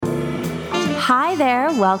Hi there.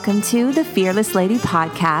 Welcome to the Fearless Lady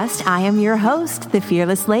podcast. I am your host, the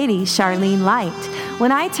Fearless Lady, Charlene Light. When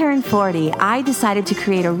I turned 40, I decided to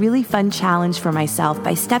create a really fun challenge for myself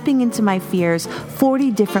by stepping into my fears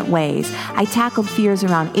 40 different ways. I tackled fears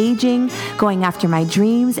around aging, going after my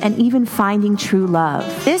dreams, and even finding true love.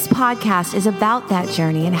 This podcast is about that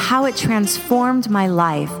journey and how it transformed my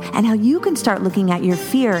life and how you can start looking at your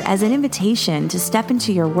fear as an invitation to step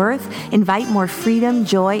into your worth, invite more freedom,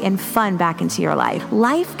 joy, and fun back into your life.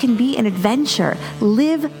 Life can be an adventure.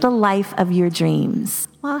 Live the life of your dreams.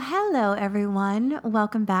 Well, hello, everyone.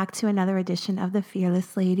 Welcome back to another edition of The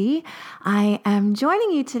Fearless Lady. I am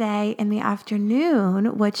joining you today in the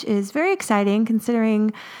afternoon, which is very exciting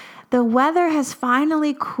considering the weather has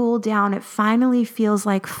finally cooled down. It finally feels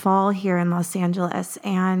like fall here in Los Angeles.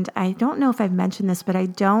 And I don't know if I've mentioned this, but I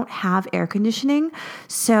don't have air conditioning.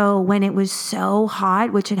 So when it was so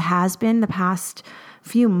hot, which it has been the past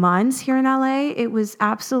few months here in LA, it was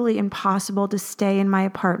absolutely impossible to stay in my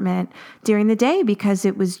apartment during the day because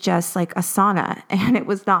it was just like a sauna and it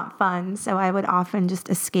was not fun. So I would often just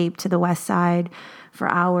escape to the west side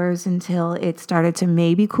for hours until it started to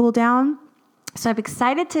maybe cool down. So I'm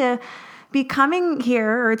excited to be coming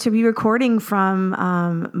here or to be recording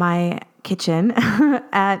from my kitchen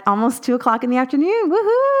at almost 2:00 in the afternoon.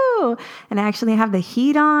 Woohoo! And I actually have the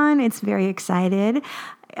heat on. It's very excited.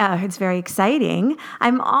 It's very exciting.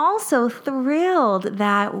 I'm also thrilled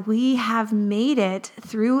that we have made it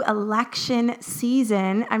through election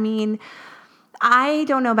season. I mean, I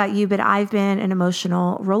don't know about you, but I've been an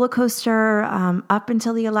emotional roller coaster up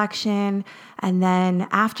until the election. And then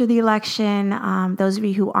after the election, those of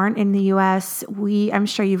you who aren't in the U.S., I'm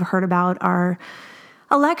sure you've heard about our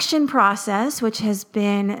election process, which has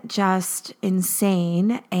been just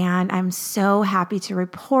insane. And I'm so happy to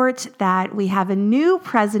report that we have a new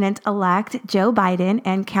president-elect, Joe Biden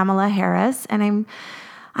and Kamala Harris. And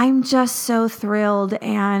I'm just so thrilled.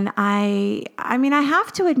 And I mean, I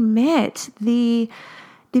have to admit, the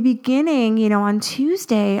beginning, on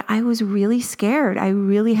Tuesday, I was really scared. I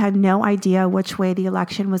really had no idea which way the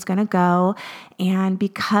election was going to go. And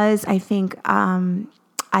because I think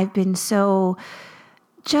I've been so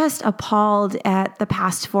just appalled at the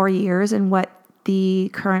past 4 years and what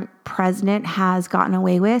the current president has gotten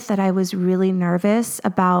away with, that I was really nervous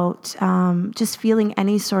about just feeling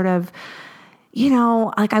any sort of,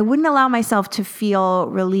 I wouldn't allow myself to feel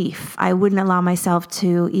relief. I wouldn't allow myself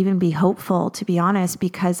to even be hopeful, to be honest,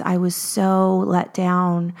 because I was so let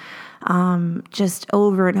down just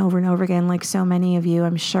over and over and over again, like so many of you,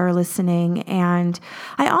 I'm sure, listening. And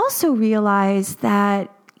I also realized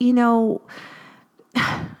that,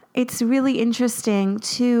 it's really interesting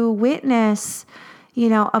to witness,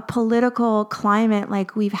 a political climate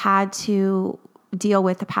like we've had to deal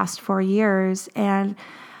with the past 4 years. And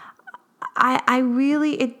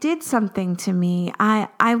it did something to me.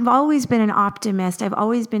 I've always been an optimist. I've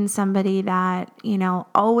always been somebody that,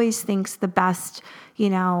 always thinks the best,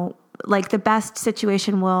 like the best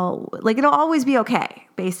situation it'll always be okay,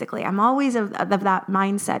 basically. I'm always of that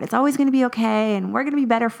mindset. It's always going to be okay and we're going to be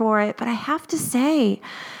better for it. But I have to say,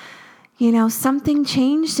 something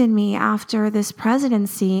changed in me after this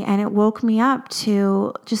presidency, and it woke me up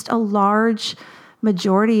to just a large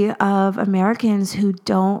majority of Americans who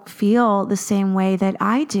don't feel the same way that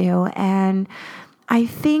I do. And I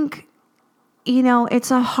think,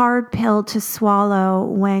 it's a hard pill to swallow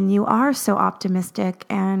when you are so optimistic.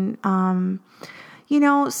 And,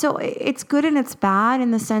 so it's good and it's bad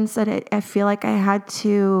in the sense that I feel like I had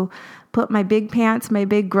to put my big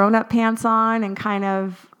grown-up pants on, and kind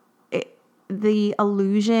of the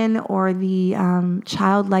illusion or the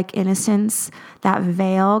childlike innocence, that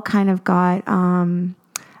veil kind of got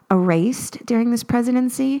erased during this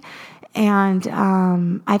presidency. And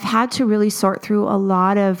I've had to really sort through a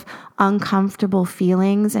lot of uncomfortable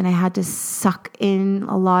feelings, and I had to suck in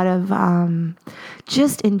a lot of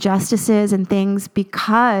just injustices and things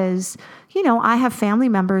because, I have family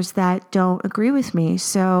members that don't agree with me.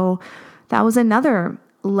 So that was another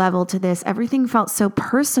level to this. Everything felt so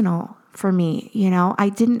personal for me. I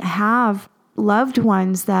didn't have loved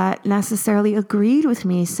ones that necessarily agreed with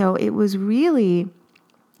me. So it was really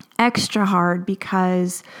extra hard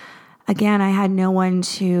because, again, I had no one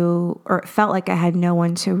it felt like I had no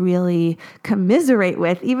one to really commiserate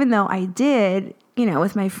with, even though I did,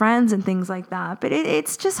 with my friends and things like that. But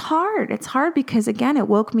it's just hard. It's hard because, again, it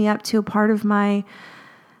woke me up to a part of my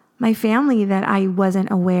family that I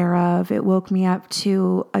wasn't aware of. It woke me up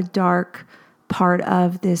to a dark part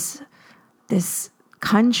of this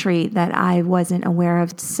country that I wasn't aware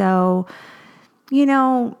of. So,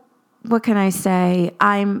 what can I say?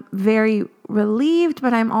 I'm very relieved,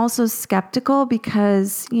 but I'm also skeptical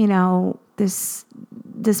because, this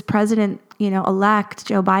president, elect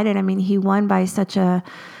Joe Biden, I mean, he won by such a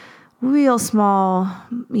real small,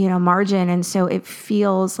 margin. And so it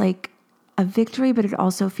feels like a victory, but it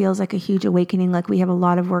also feels like a huge awakening. Like we have a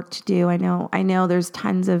lot of work to do. I know there's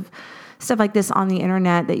tons of stuff like this on the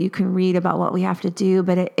internet that you can read about what we have to do,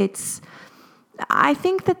 but I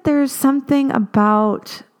think that there's something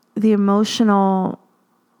about the emotional,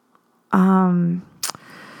 like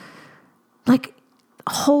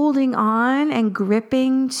holding on and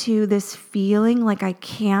gripping to this feeling like I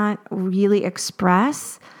can't really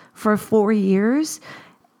express for 4 years.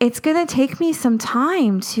 It's going to take me some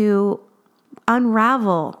time to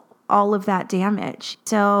unravel all of that damage.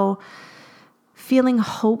 So feeling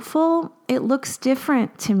hopeful, it looks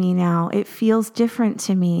different to me now. It feels different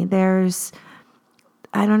to me. There's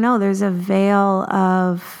a veil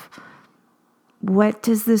of what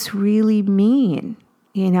does this really mean,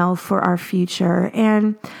 for our future?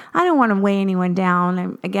 And I don't want to weigh anyone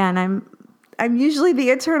down. I'm usually the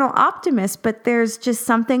eternal optimist, but there's just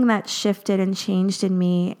something that shifted and changed in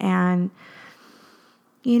me. And,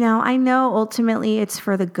 I know ultimately it's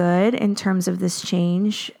for the good in terms of this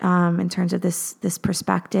change, in terms of this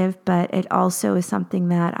perspective, but it also is something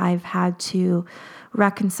that I've had to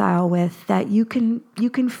reconcile with, that you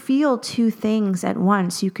can feel two things at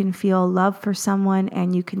once. You can feel love for someone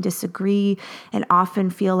and you can disagree and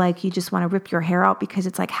often feel like you just want to rip your hair out because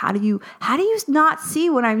it's like, how do you not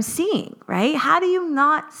see what I'm seeing, right? How do you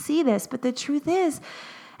not see this? But the truth is,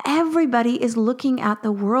 everybody is looking at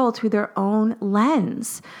the world through their own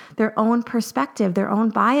lens, their own perspective, their own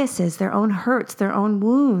biases, their own hurts, their own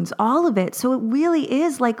wounds, all of it. So it really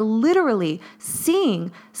is like literally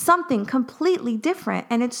seeing something completely different.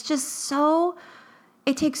 And it's just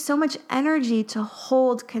it takes so much energy to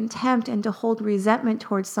hold contempt and to hold resentment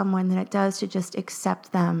towards someone than it does to just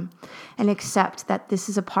accept them and accept that this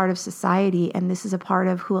is a part of society and this is a part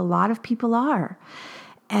of who a lot of people are.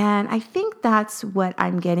 And I think that's what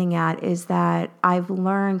I'm getting at, is that I've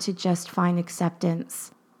learned to just find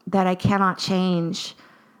acceptance, that I cannot change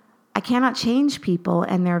people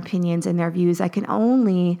and their opinions and their views. I can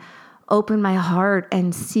only open my heart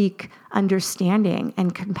and seek understanding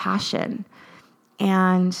and compassion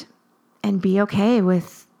and be okay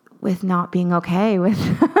with not being okay with,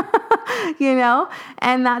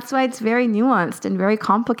 and that's why it's very nuanced and very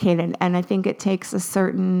complicated. And I think it takes a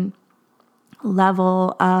certain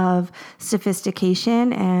level of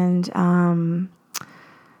sophistication and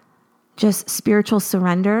just spiritual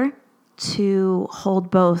surrender to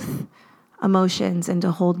hold both emotions and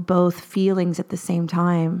to hold both feelings at the same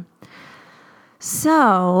time.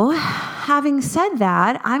 So, having said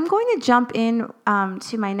that, I'm going to jump in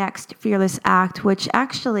to my next fearless act, which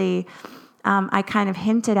actually I kind of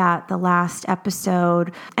hinted at the last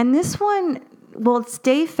episode. And this one, well, it's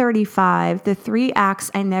day 35, the 3 acts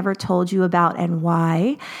I never told you about and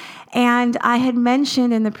why. And I had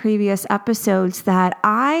mentioned in the previous episodes that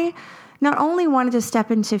I not only wanted to step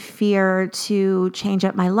into fear to change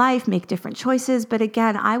up my life, make different choices, but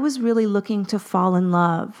again, I was really looking to fall in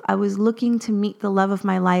love. I was looking to meet the love of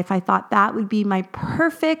my life. I thought that would be my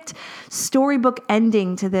perfect storybook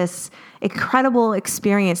ending to this incredible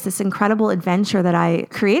experience, this incredible adventure that I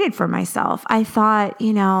created for myself. I thought,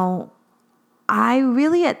 I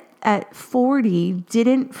really at 40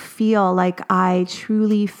 didn't feel like I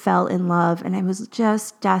truly fell in love, and I was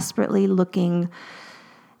just desperately looking.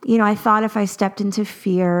 I thought if I stepped into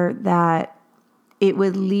fear that it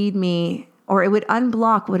would lead me, or it would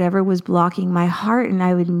unblock whatever was blocking my heart, and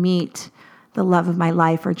I would meet the love of my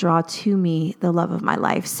life or draw to me the love of my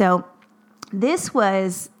life. So this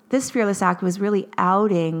fearless act was really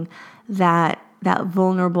outing that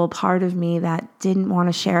vulnerable part of me that didn't want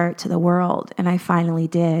to share it to the world. And I finally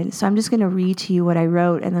did. So I'm just going to read to you what I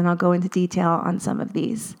wrote, and then I'll go into detail on some of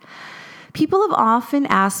these. People have often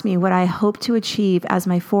asked me what I hope to achieve as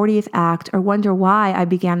my 40th act, or wonder why I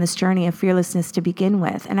began this journey of fearlessness to begin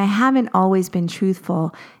with. And I haven't always been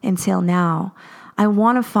truthful until now. I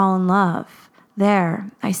want to fall in love. There,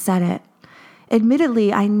 I said it.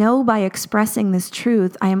 Admittedly, I know by expressing this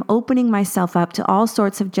truth, I am opening myself up to all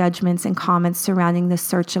sorts of judgments and comments surrounding the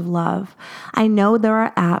search of love. I know there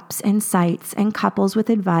are apps and sites and couples with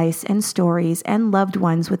advice and stories and loved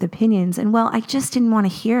ones with opinions, and well, I just didn't want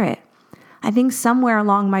to hear it. I think somewhere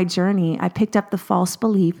along my journey, I picked up the false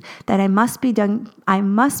belief that I must be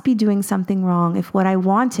doing something wrong if what I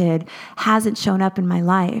wanted hasn't shown up in my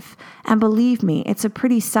life. And believe me, it's a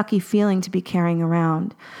pretty sucky feeling to be carrying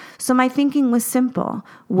around. So my thinking was simple.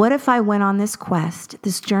 What if I went on this quest,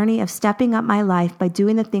 this journey of stepping up my life by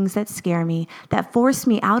doing the things that scare me, that force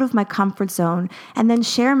me out of my comfort zone, and then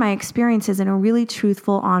share my experiences in a really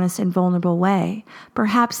truthful, honest, and vulnerable way?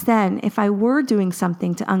 Perhaps then, if I were doing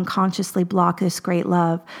something to unconsciously block this great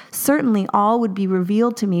love, certainly all would be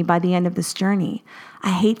revealed to me by the end of this journey.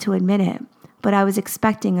 I hate to admit it, but I was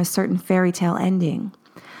expecting a certain fairy tale ending.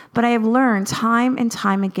 But I have learned time and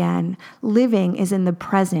time again, living is in the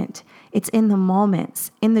present. It's in the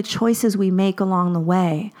moments, in the choices we make along the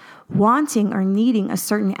way. Wanting or needing a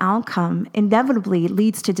certain outcome inevitably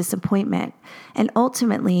leads to disappointment. And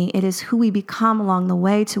ultimately, it is who we become along the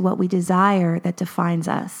way to what we desire that defines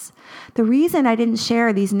us. The reason I didn't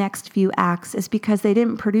share these next few acts is because they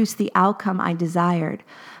didn't produce the outcome I desired.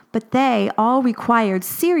 But they all required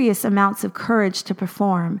serious amounts of courage to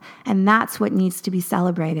perform, and that's what needs to be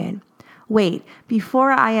celebrated. Wait,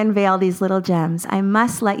 before I unveil these little gems, I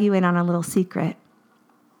must let you in on a little secret.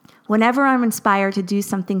 Whenever I'm inspired to do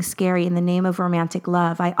something scary in the name of romantic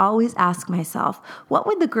love, I always ask myself, what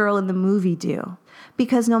would the girl in the movie do?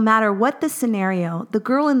 Because no matter what the scenario, the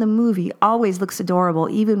girl in the movie always looks adorable,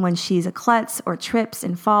 even when she's a klutz or trips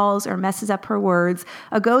and falls or messes up her words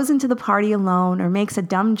or goes into the party alone or makes a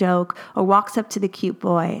dumb joke or walks up to the cute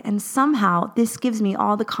boy. And somehow this gives me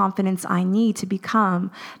all the confidence I need to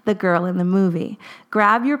become the girl in the movie.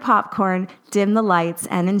 Grab your popcorn, dim the lights,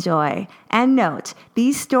 and enjoy. And note,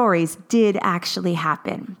 these stories did actually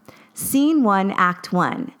happen. Scene 1, Act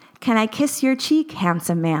 1. Can I kiss your cheek,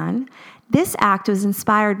 handsome man? This act was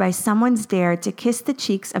inspired by someone's dare to kiss the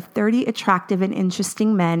cheeks of 30 attractive and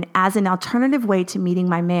interesting men as an alternative way to meeting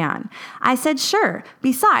my man. I said, sure.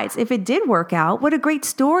 Besides, if it did work out, what a great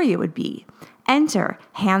story it would be. Enter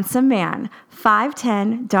handsome man,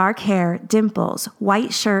 5'10", dark hair, dimples,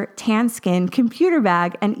 white shirt, tan skin, computer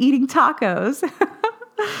bag, and eating tacos.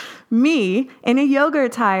 Me, in a yoga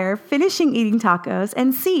attire, finishing eating tacos,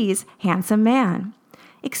 and sees handsome man.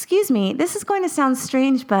 Excuse me, this is going to sound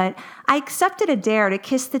strange, but I accepted a dare to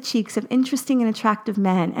kiss the cheeks of interesting and attractive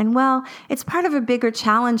men. And well, it's part of a bigger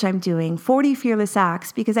challenge I'm doing, 40 Fearless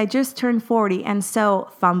Acts, because I just turned 40 and so,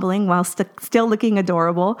 fumbling while still looking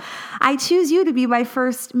adorable, I choose you to be my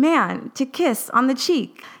first man to kiss on the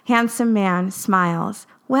cheek. Handsome man smiles.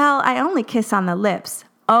 Well, I only kiss on the lips.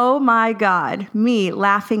 Oh my God, me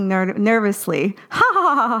laughing nervously. Ha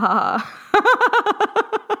ha ha ha ha.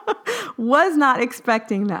 Was not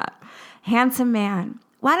expecting that. Handsome man,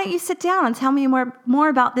 why don't you sit down and tell me more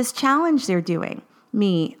about this challenge they're doing?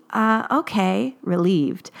 Me, okay,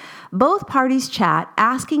 relieved. Both parties chat,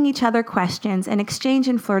 asking each other questions and exchange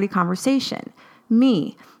in flirty conversation.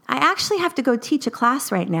 Me, I actually have to go teach a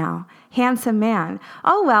class right now. Handsome man,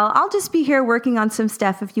 oh well, I'll just be here working on some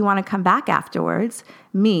stuff if you want to come back afterwards.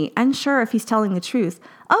 Me, unsure if he's telling the truth.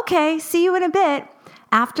 Okay, see you in a bit.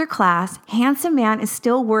 After class, handsome man is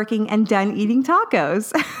still working and done eating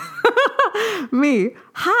tacos. Me,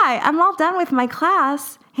 hi, I'm all done with my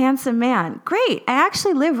class. Handsome man, great, I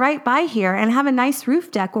actually live right by here and have a nice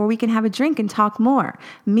roof deck where we can have a drink and talk more.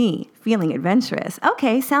 Me, feeling adventurous.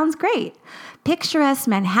 Okay, sounds great. Picturesque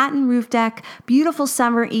Manhattan roof deck, beautiful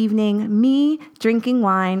summer evening, me drinking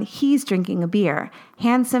wine, he's drinking a beer.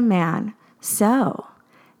 Handsome man, so.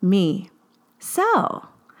 Me, so.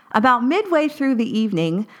 About midway through the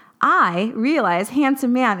evening, I realize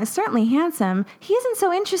handsome man is certainly handsome. He isn't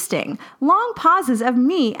so interesting. Long pauses of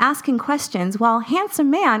me asking questions while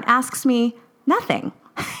handsome man asks me nothing.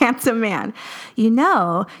 Handsome man, you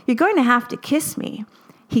know, you're going to have to kiss me.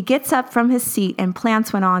 He gets up from his seat and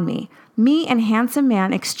plants one on me. Me and handsome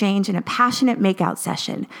man exchange in a passionate makeout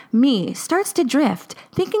session. Me starts to drift,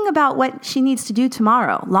 thinking about what she needs to do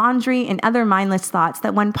tomorrow, laundry and other mindless thoughts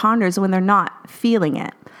that one ponders when they're not feeling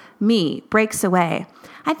it. Me breaks away.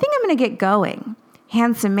 I think I'm going to get going.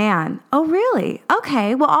 Handsome man. Oh, really?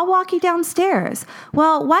 Okay, well, I'll walk you downstairs.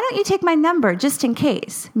 Well, why don't you take my number just in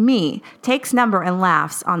case? Me takes number and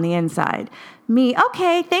laughs on the inside. Me,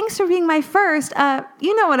 okay, thanks for being my first.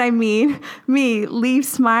 You know what I mean. Me leaves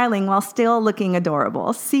smiling while still looking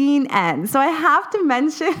adorable. Scene ends. So I have to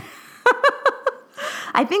mention,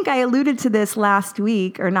 I think I alluded to this last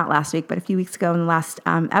week, or not last week, but a few weeks ago in the last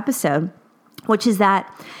episode, which is that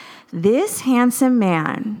this handsome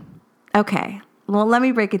man, okay, well, let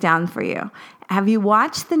me break it down for you. have you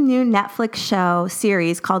watched the new Netflix show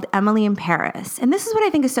series called Emily in Paris? And this is what I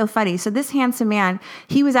think is so funny. So this handsome man,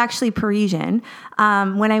 he was actually Parisian.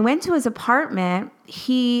 When I went to his apartment,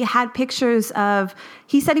 he had pictures of,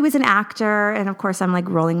 he said he was an actor. And of course, I'm like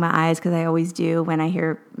rolling my eyes because I always do when I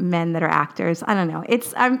hear men that are actors. I don't know.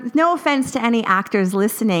 It's no offense to any actors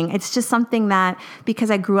listening. It's just something that, because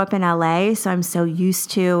I grew up in LA, so I'm so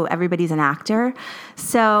used to everybody's an actor.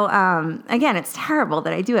 So again, it's terrible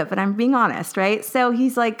that I do it, but I'm being honest, right? So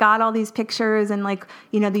he's like got all these pictures and like,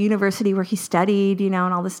 the university where he studied, and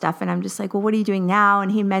all this stuff. And I'm just like, well, what are you doing now?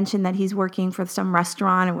 And he mentioned that he's working for some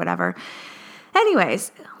restaurant and whatever.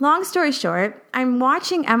 Anyways, long story short, I'm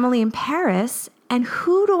watching Emily in Paris, and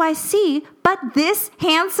who do I see but this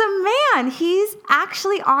handsome man? He's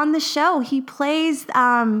actually on the show. He plays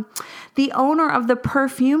the owner of the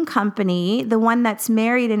perfume company, the one that's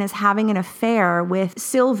married and is having an affair with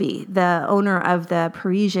Sylvie, the owner of the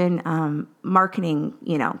Parisian marketing,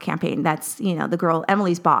 campaign. That's, the girl,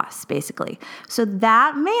 Emily's boss, basically. So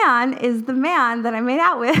that man is the man that I made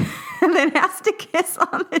out with and then has to kiss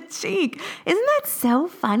on the cheek. Isn't that so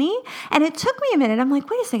funny? And it took me a minute. I'm like,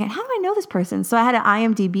 wait a second, how do I know this person? So I had an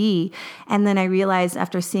IMDb, and then I realized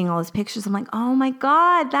after seeing all his pictures, I'm like, oh my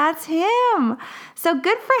God, that's him. So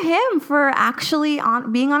good for him for actually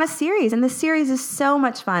being on a series. And the series is so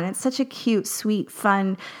much fun. It's such a cute, sweet,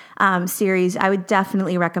 fun series. I would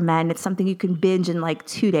definitely recommend. It's something you can binge in like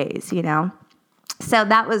 2 days, So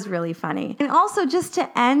that was really funny. And also just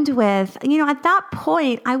to end with, at that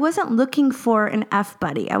point, I wasn't looking for an F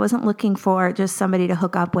buddy. I wasn't looking for just somebody to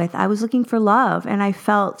hook up with. I was looking for love. And I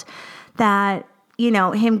felt that,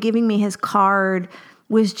 him giving me his card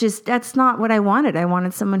was just, that's not what I wanted. I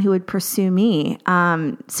wanted someone who would pursue me.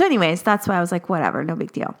 So anyways, that's why I was like, whatever, no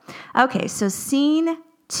big deal. Okay, so scene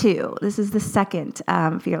 2. This is the second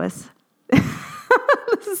Fearless.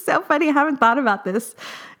 This is so funny. I haven't thought about this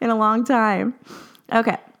in a long time.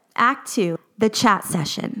 Okay, Act 2, the chat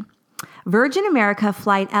session. Virgin America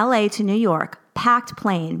flight LA to New York. Packed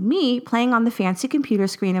plane. Me playing on the fancy computer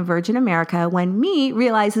screen of Virgin America when me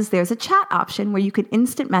realizes there's a chat option where you can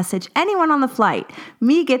instant message anyone on the flight.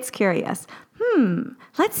 Me gets curious.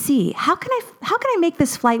 Let's see. How can I make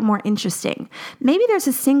this flight more interesting? Maybe there's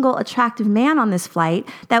a single attractive man on this flight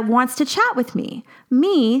that wants to chat with me.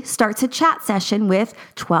 Me starts a chat session with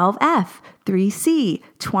 12F, 3C,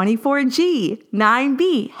 24G,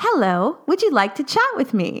 9B. Hello, would you like to chat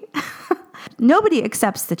with me? Nobody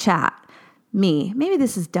accepts the chat. Me, maybe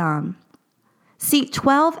this is dumb. See,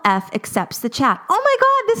 12F accepts the chat. Oh my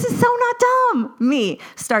God, this is so not dumb. Me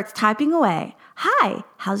starts typing away. Hi,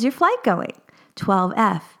 how's your flight going?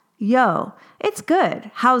 12F, yo, it's good.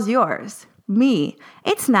 How's yours? Me,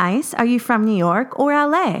 it's nice. Are you from New York or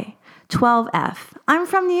LA? 12F, I'm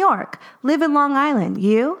from New York. Live in Long Island.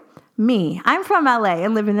 You? Me, I'm from LA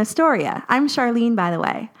and live in Astoria. I'm Charlene, by the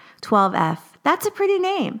way. 12F, that's a pretty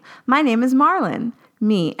name. My name is Marlon.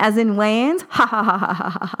 Me, as in Wayans? Ha ha ha ha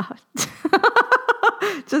ha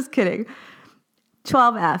ha. Just kidding.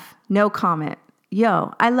 12F, no comment.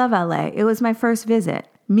 Yo, I love LA. It was my first visit.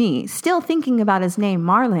 Me, still thinking about his name,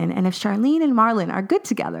 Marlon, and if Charlene and Marlon are good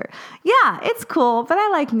together. Yeah, it's cool, but I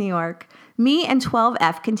like New York. Me and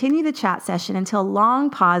 12F continue the chat session until long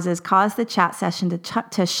pauses cause the chat session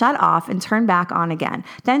to shut off and turn back on again,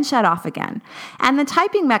 then shut off again. And the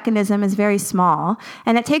typing mechanism is very small,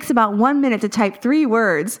 and it takes about 1 minute to type 3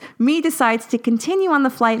 words. Me decides to continue on the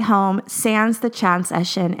flight home, sans the chat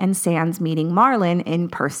session, and sans meeting Marlon in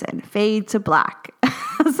person. Fade to black.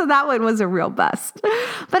 So that one was a real bust.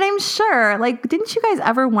 But I'm sure, didn't you guys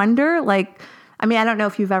ever wonder, I don't know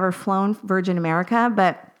if you've ever flown Virgin America,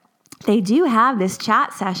 but they do have this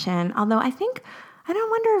chat session, although I don't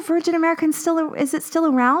wonder if Virgin America is it still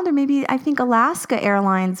around? Or maybe I think Alaska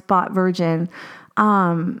Airlines bought Virgin.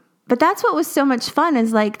 But that's what was so much fun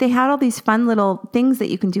is they had all these fun little things that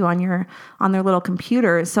you can do on their little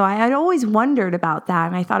computers. So I'd always wondered about that.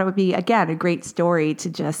 And I thought it would be, again, a great story to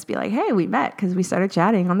just be like, hey, we met because we started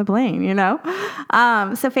chatting on the plane,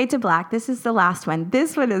 So fade to black. This is the last one.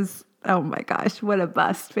 This one is, oh my gosh, what a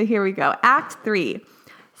bust. But here we go. Act 3.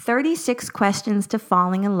 36 questions to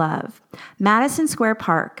falling in love. Madison Square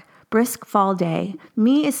Park, brisk fall day.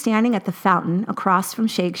 Me is standing at the fountain across from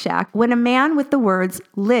Shake Shack when a man with the words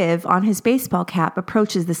live on his baseball cap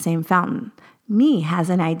approaches the same fountain. Me has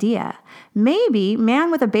an idea. Maybe man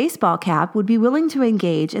with a baseball cap would be willing to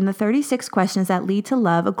engage in the 36 questions that lead to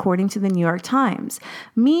love according to the New York Times.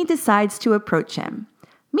 Me decides to approach him.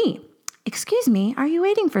 Me, excuse me, are you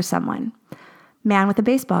waiting for someone? Man with a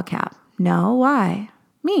baseball cap. No, why?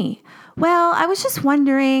 Me. Well, I was just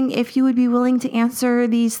wondering if you would be willing to answer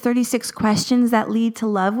these 36 questions that lead to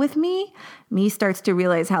love with me. Me starts to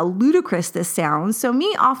realize how ludicrous this sounds, so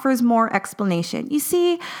me offers more explanation. You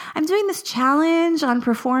see, I'm doing this challenge on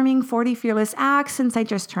performing 40 fearless acts since I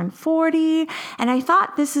just turned 40, and I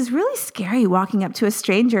thought this is really scary walking up to a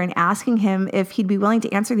stranger and asking him if he'd be willing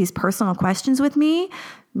to answer these personal questions with me.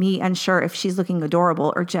 Me unsure if she's looking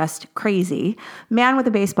adorable or just crazy. Man with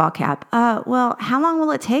a baseball cap. Well, how long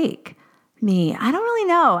will it take? Me, I don't really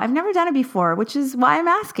know. I've never done it before, which is why I'm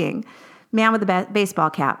asking. Man with a baseball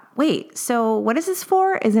cap. Wait, so what is this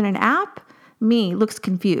for? Is it an app? Me looks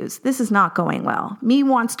confused. This is not going well. Me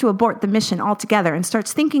wants to abort the mission altogether and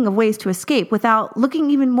starts thinking of ways to escape without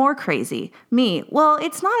looking even more crazy. Me, well,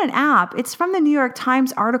 it's not an app. It's from the New York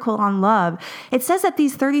Times article on love. It says that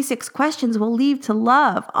these 36 questions will lead to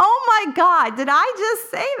love. Oh my God, did I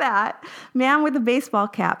just say that? Man with a baseball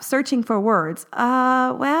cap, searching for words.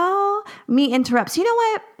 Well, me interrupts. You know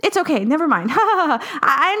what? It's okay. Never mind.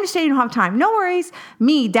 I understand you don't have time. No worries.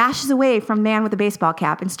 Me dashes away from man with a baseball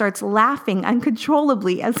cap and starts laughing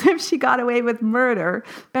uncontrollably as if she got away with murder.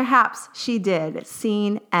 Perhaps she did.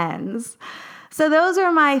 Scene ends. So those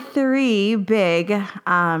are my 3 big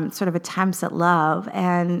sort of attempts at love.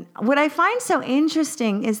 And what I find so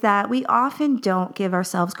interesting is that we often don't give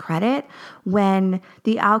ourselves credit when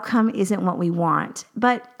the outcome isn't what we want.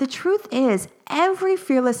 But the truth is, every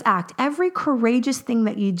fearless act, every courageous thing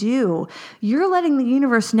that you do, you're letting the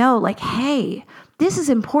universe know, like, hey, this is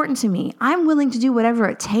important to me. I'm willing to do whatever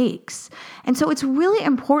it takes. And so it's really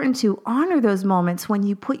important to honor those moments when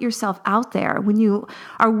you put yourself out there, when you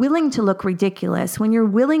are willing to look ridiculous, when you're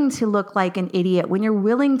willing to look like an idiot, when you're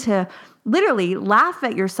willing to literally laugh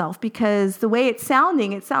at yourself because the way it's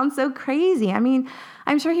sounding, it sounds so crazy. I mean,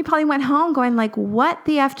 I'm sure he probably went home going like, what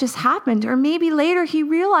the F just happened? Or maybe later he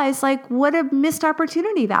realized like what a missed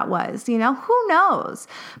opportunity that was, who knows?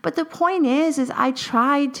 But the point is I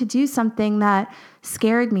tried to do something that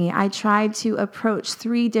scared me. I tried to approach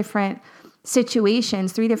 3 different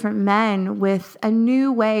situations, 3 different men with a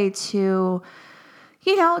new way to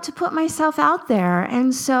put myself out there.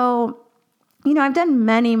 And so, I've done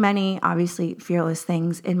many, many, obviously, fearless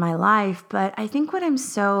things in my life, but I think what I'm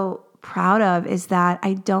so proud of is that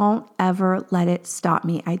I don't ever let it stop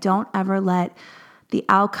me. I don't ever let the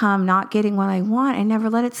outcome not getting what I want, I never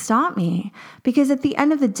let it stop me. Because at the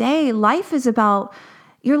end of the day, your life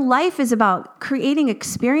is about creating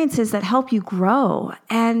experiences that help you grow.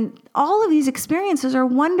 And all of these experiences are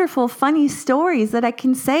wonderful, funny stories that I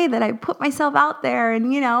can say that I put myself out there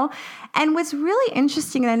and what's really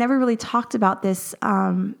interesting, and I never really talked about this,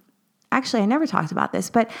 actually, I never talked about this,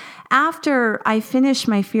 but after I finished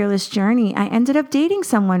my fearless journey, I ended up dating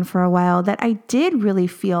someone for a while that I did really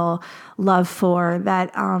feel love for.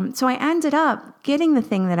 So I ended up getting the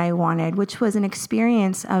thing that I wanted, which was an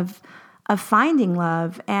experience of finding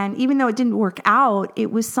love. And even though it didn't work out,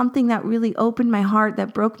 it was something that really opened my heart,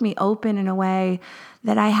 that broke me open in a way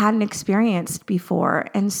that I hadn't experienced before.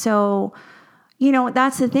 And so,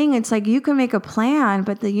 that's the thing. It's like you can make a plan,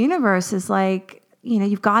 but the universe is like,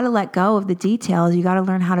 you've got to let go of the details. You got to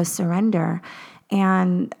learn how to surrender.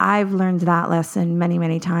 And I've learned that lesson many,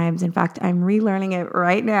 many times. In fact, I'm relearning it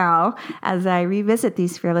right now as I revisit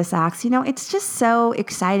these fearless acts. It's just so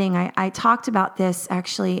exciting. I talked about this,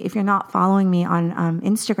 actually, if you're not following me on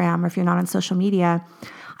Instagram or if you're not on social media,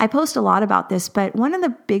 I post a lot about this. But one of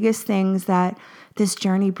the biggest things that this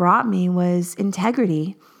journey brought me was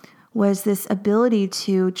integrity, was this ability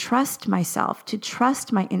to trust myself, to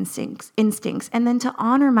trust my instincts, and then to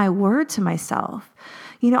honor my word to myself.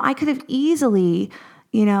 I could have easily,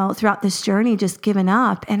 throughout this journey just given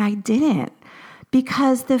up, and I didn't,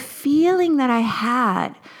 because the feeling that I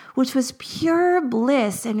had, which was pure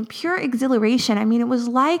bliss and pure exhilaration, it was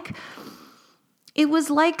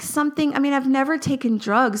like something, I've never taken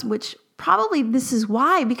drugs, which probably this is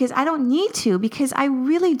why, because I don't need to, because I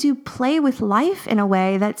really do play with life in a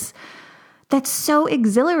way that's so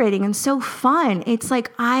exhilarating and so fun. It's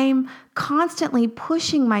like I'm constantly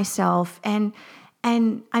pushing myself and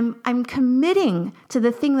I'm committing to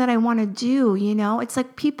the thing that I want to do, It's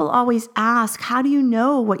like people always ask, how do you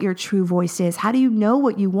know what your true voice is? How do you know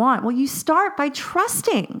what you want? Well, you start by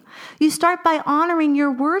trusting. You start by honoring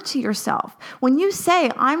your word to yourself. When you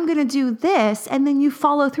say, I'm going to do this, and then you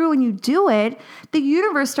follow through and you do it, the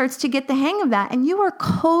universe starts to get the hang of that, and you are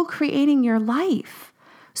co-creating your life.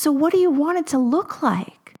 So what do you want it to look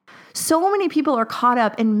like? So many people are caught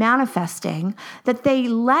up in manifesting that they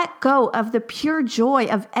let go of the pure joy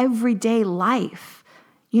of everyday life.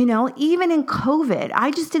 Even in COVID, I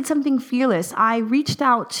just did something fearless. I reached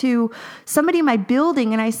out to somebody in my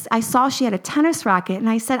building and I saw she had a tennis racket and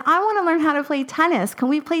I said, I want to learn how to play tennis. Can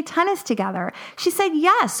we play tennis together? She said,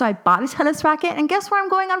 yes. So I bought a tennis racket and guess where I'm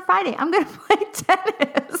going on Friday? I'm going to play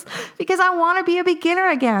tennis because I want to be a beginner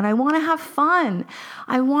again. I want to have fun.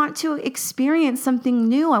 I want to experience something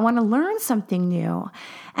new. I want to learn something new.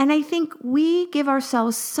 And I think we give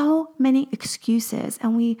ourselves so many excuses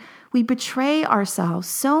and we betray ourselves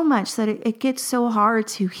so much that it gets so hard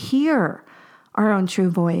to hear our own true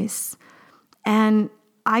voice. And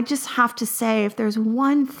I just have to say, if there's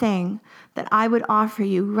one thing that I would offer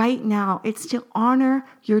you right now, it's to honor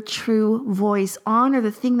your true voice, honor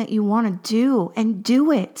the thing that you want to do and do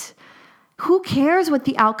it. Who cares what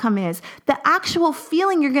the outcome is? The actual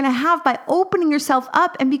feeling you're going to have by opening yourself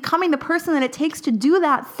up and becoming the person that it takes to do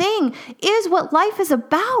that thing is what life is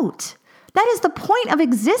about. That is the point of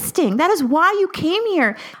existing. That is why you came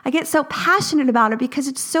here. I get so passionate about it because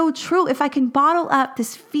it's so true. If I can bottle up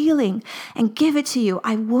this feeling and give it to you,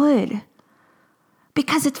 I would.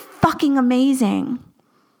 Because it's fucking amazing.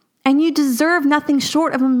 And you deserve nothing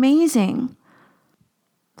short of amazing.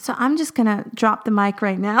 So I'm just going to drop the mic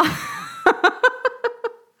right now.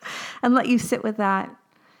 And let you sit with that.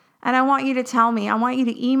 And I want you to tell me. I want you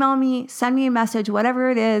to email me, send me a message, whatever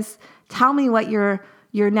it is. Tell me what your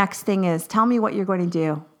next thing is. Tell me what you're going to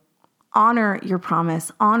do. Honor your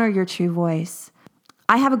promise. Honor your true voice.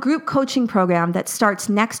 I have a group coaching program that starts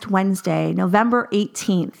next Wednesday, November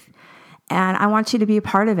 18th. And I want you to be a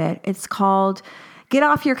part of it. It's called Get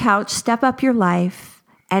Off Your Couch, Step Up Your Life.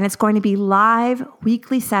 And it's going to be live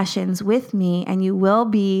weekly sessions with me. And you will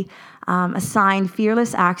be assigned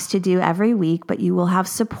fearless acts to do every week, but you will have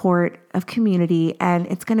support of community and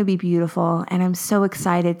it's going to be beautiful. And I'm so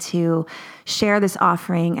excited to share this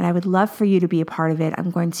offering and I would love for you to be a part of it.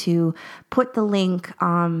 I'm going to put the link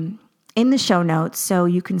in the show notes so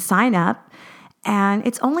you can sign up. And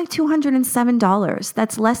it's only $207.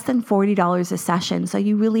 That's less than $40 a session. So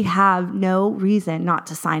you really have no reason not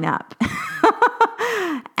to sign up.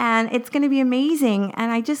 And it's going to be amazing.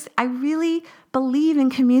 And I really believe in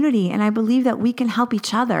community and I believe that we can help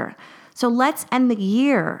each other. So let's end the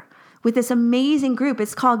year with this amazing group.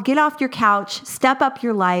 It's called Get Off Your Couch, Step Up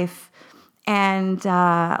Your Life. And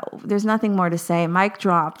there's nothing more to say. Mic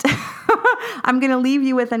dropped. I'm going to leave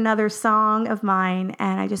you with another song of mine.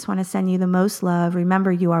 And I just want to send you the most love.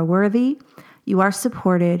 Remember, you are worthy, you are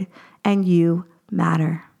supported, and you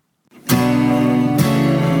matter.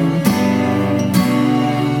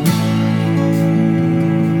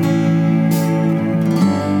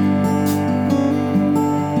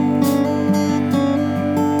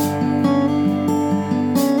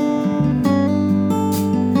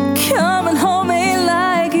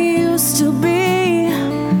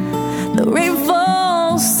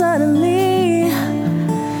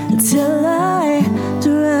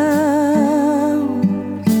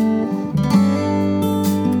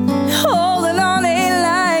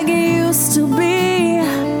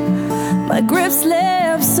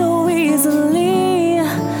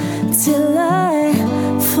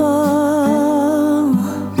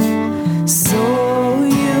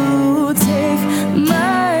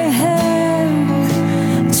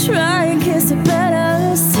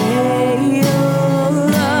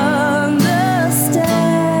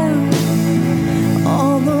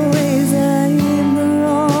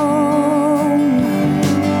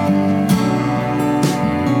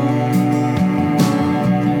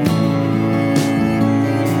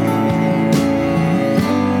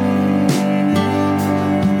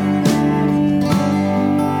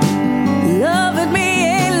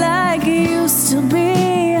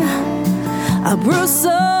 I bruise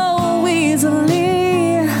so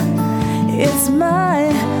easily. It's my